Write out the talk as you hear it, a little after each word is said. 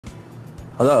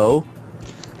Hello?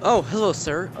 Oh, hello,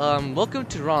 sir. Welcome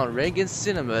to Ronald Reagan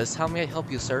Cinemas. How may I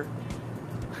help you, sir?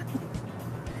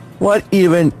 What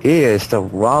even is the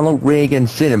Ronald Reagan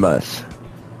Cinemas?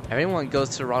 Everyone goes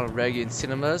to Ronald Reagan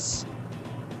Cinemas.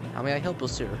 How may I help you,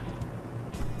 sir?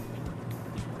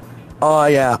 Oh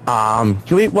yeah,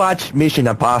 can we watch Mission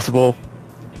Impossible?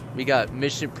 We got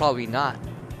Mission Probably Not.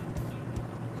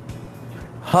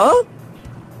 Huh?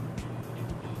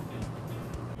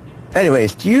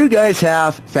 Anyways, do you guys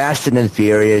have Fast and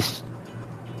Furious?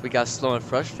 We got Slow and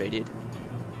Frustrated.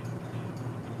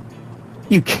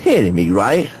 You kidding me,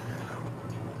 right?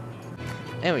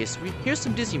 Anyways, here's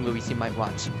some Disney movies you might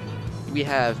watch. We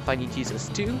have Finding Jesus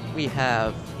 2, we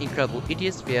have Incredible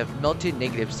Idiots, we have Melted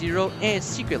Negative Zero, and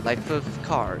Secret Life of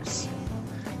Cars.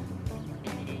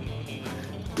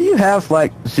 Do you have,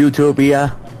 like, Zootopia?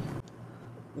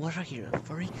 What are you, a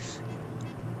furry?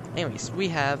 Anyways, we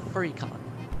have FurryCon.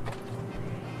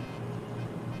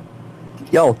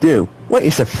 Yo, dude, what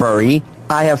is a furry?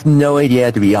 I have no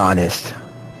idea, to be honest.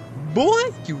 Boy,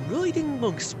 you really didn't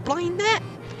explain that?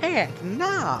 Heck,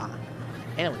 nah.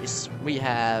 Anyways, we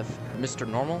have Mr.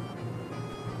 Normal.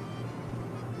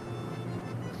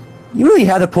 You really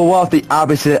had to pull off the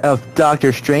opposite of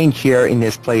Doctor Strange here in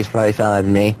this place right out of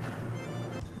me.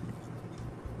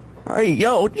 Hey,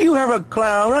 yo, do you have a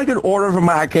clown I could order for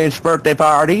my kid's birthday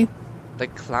party? The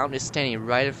clown is standing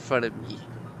right in front of me.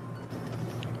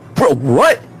 Bro,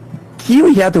 what? Do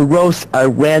you have to roast a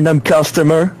random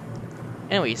customer?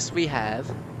 Anyways, we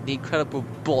have the Incredible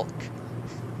Bulk.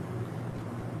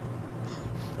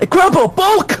 Incredible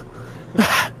Bulk!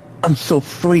 I'm so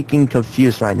freaking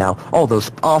confused right now. All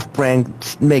those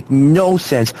off-brands make no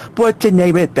sense, but to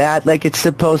name it that like it's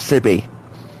supposed to be.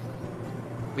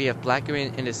 We have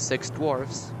Blackerman and his 6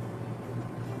 dwarfs.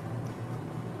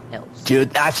 Elves.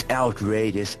 Dude, that's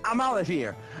outrageous. I'm out of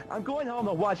here. I'm going home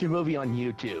to watch a movie on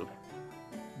YouTube.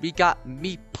 We got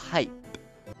Meat Pipe.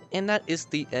 And that is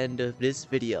the end of this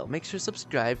video. Make sure to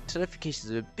subscribe, turn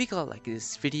notifications to big like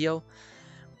this video,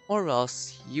 or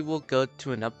else you will go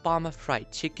to an Obama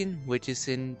fried chicken which is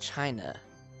in China.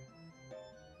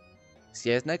 See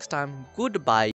you guys next time. Goodbye.